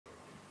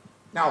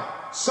Now,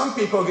 some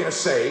people are going to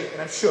say,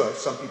 and I'm sure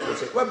some people will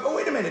say, well, but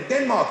wait a minute,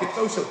 Denmark is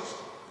socialist.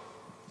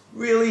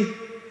 Really?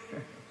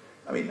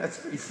 I mean, that's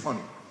pretty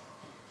funny.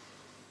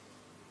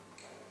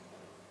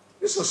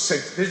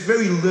 There's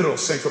very little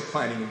central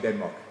planning in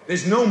Denmark.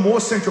 There's no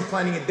more central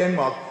planning in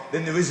Denmark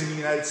than there is in the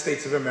United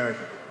States of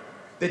America.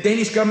 The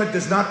Danish government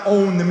does not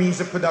own the means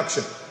of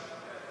production.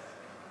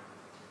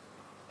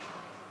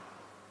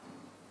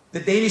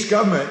 The Danish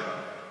government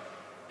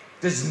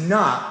does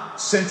not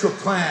central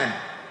plan.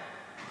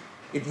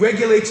 It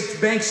regulates its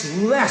banks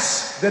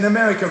less than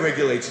America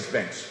regulates its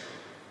banks.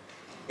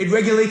 It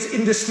regulates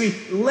industry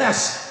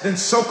less than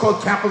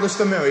so-called capitalist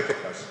America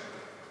does.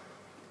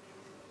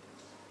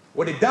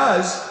 What it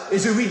does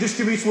is it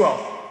redistributes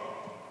wealth.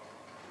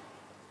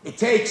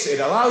 It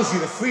allows you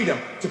the freedom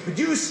to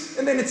produce,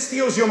 and then it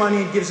steals your money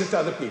and gives it to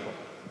other people.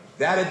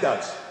 That it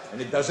does, and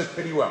it does it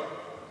pretty well.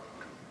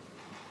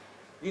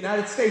 The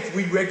United States,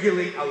 we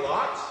regulate a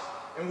lot,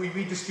 and we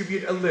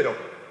redistribute a little.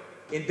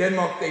 In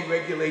Denmark, they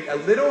regulate a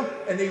little,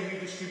 and they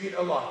redistribute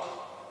a lot.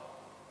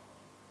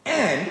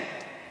 And,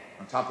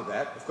 on top of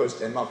that, of course,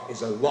 Denmark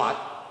is a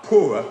lot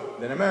poorer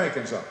than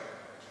Americans are.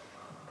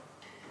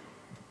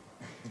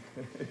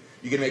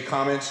 You can make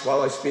comments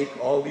while I speak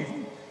all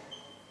evening.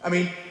 I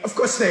mean, of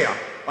course they are,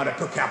 on a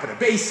per capita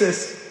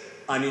basis,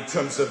 in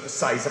terms of the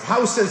size of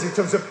houses, in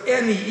terms of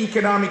any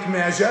economic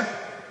measure.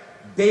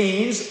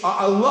 Danes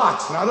are a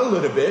lot, not a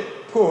little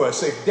bit, poorer.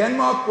 So if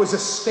Denmark was a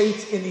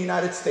state in the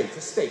United States,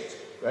 a state,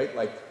 right,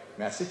 like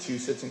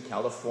Massachusetts and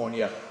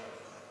California,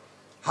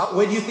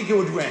 where do you think it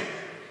would rank?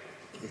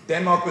 If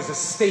Denmark was a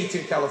state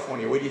in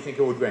California, where do you think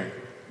it would rank?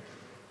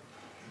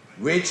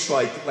 Rich,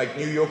 like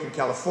New York and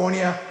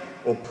California,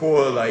 or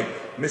poor like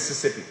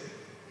Mississippi?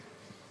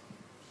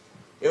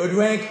 It would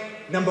rank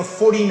number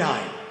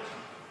 49.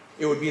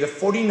 It would be the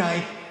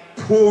 49th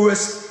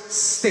poorest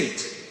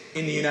state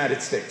in the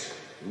United States.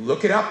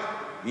 Look it up.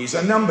 These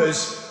are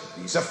numbers.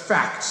 These are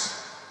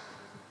facts.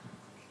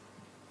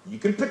 You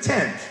can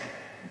pretend.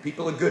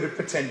 People are good at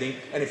pretending.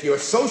 And if you're a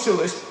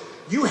socialist,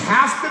 you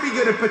have to be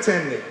good at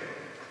pretending.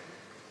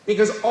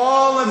 Because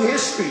all of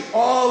history,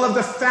 all of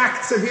the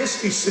facts of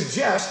history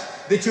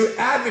suggest that you're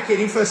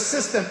advocating for a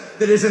system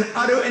that is an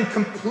utter and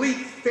complete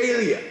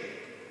failure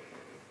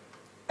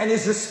and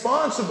is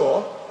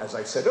responsible, as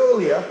I said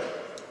earlier,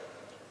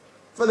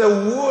 for the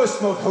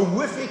worst, most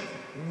horrific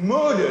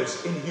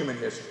murders in human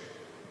history.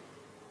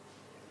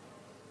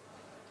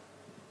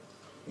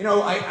 You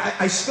know,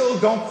 I still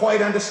don't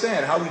quite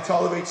understand how we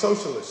tolerate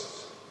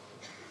socialists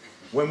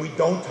when we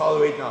don't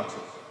tolerate Nazis.